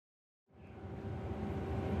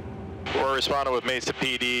We're responding with Mesa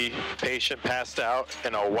PD. Patient passed out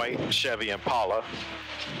in a white Chevy Impala.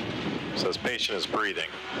 Says patient is breathing.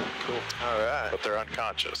 Cool. All right. But they're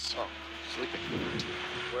unconscious. Oh, sleeping.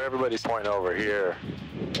 Where everybody's pointing over here.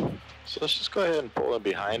 So let's just go ahead and pull in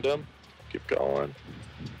behind them. Keep going.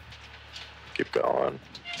 Keep going.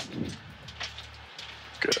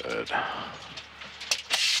 Good.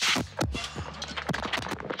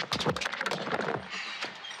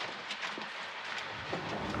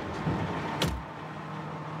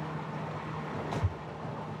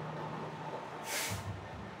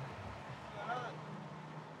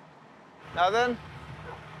 Nothing?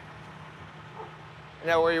 You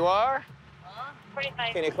know where you are?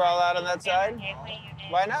 Can you crawl out on that side?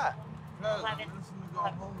 Why not? Because I'm just gonna go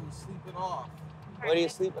home and sleep it off. What are you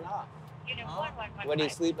sleeping off? What are you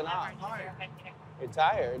sleeping off? You're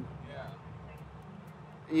tired?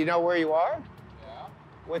 Yeah. You know where you are? Yeah.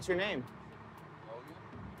 What's your name?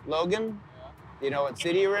 Logan? Logan? Yeah. You know what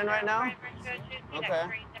city you're in right now? Okay.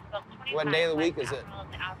 What day of the week is it?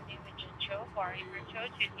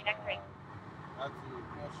 That's your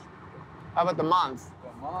question. How about the month?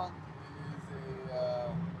 The month is you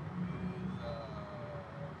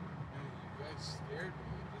guys scared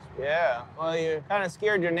me. Yeah. Well, you're kind of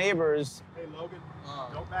scared your neighbors. Hey, Logan,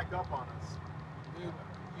 don't back up on us. Dude,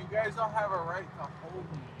 you guys don't have a right to hold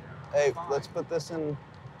me here. Hey, Fine. let's put this in.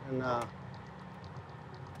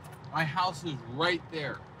 My house is right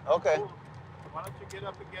there. Okay. Cool. Why don't you get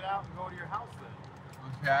up and get out and go to your house then?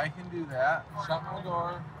 Okay, I can do that. Shut my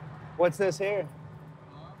door. What's this here?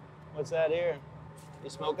 What's that here? You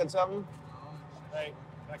smoking something? Hey,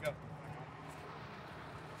 back up.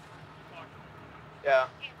 Yeah.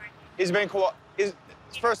 He's been cool. His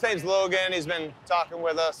first name's Logan. He's been talking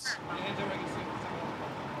with us.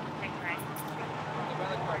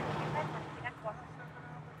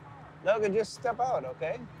 Logan, just step out,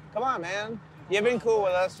 okay? Come on, man. You've been cool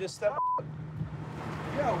with us. Just step out.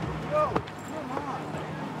 Yo, come on, man.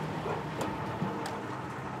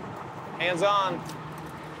 Hands on.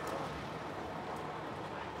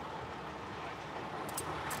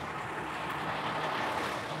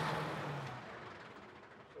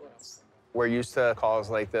 We're used to calls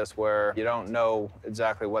like this where you don't know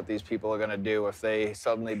exactly what these people are going to do. If they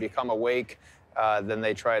suddenly become awake, then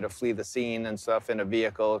they try to flee the scene and stuff in a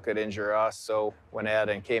vehicle. It could injure us. So went ahead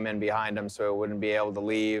and came in behind them so it wouldn't be able to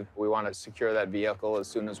leave. We want to secure that vehicle as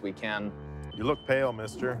soon as we can. You look pale,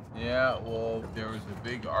 mister. Yeah, well, there was a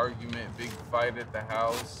big argument, big fight at the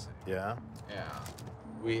house. Yeah? Yeah.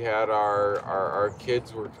 We had our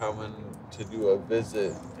kids were coming to do a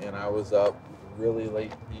visit, and I was up really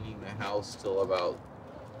late cleaning the house till about,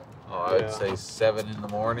 I would say 7 in the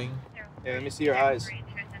morning. Yeah, let me see your eyes.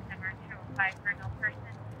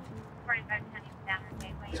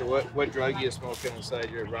 So what drug are you smoking inside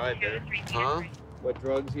your ride there? Huh? What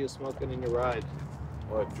drugs are you smoking in your ride?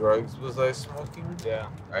 What drugs was I smoking? Yeah.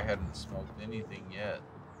 I hadn't smoked anything yet.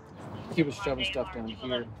 He was shoving stuff down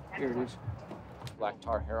here. Here it is. Black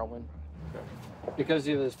tar heroin. Because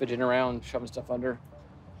he was fidgeting around, shoving stuff under.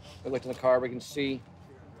 We looked in the car, we can see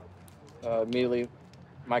immediately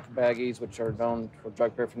micro baggies, which are known for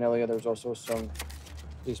drug paraphernalia. There's also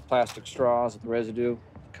these plastic straws with the residue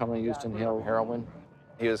commonly used to inhale heroin.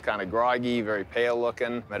 He was kind of groggy, very pale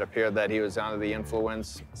looking. It appeared that he was under the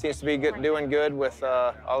influence. Seems to be doing good with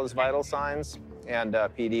all his vital signs. And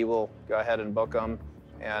PD will go ahead and book him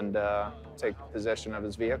and take possession of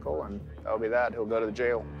his vehicle, and that'll be that. He'll go to the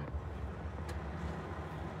jail.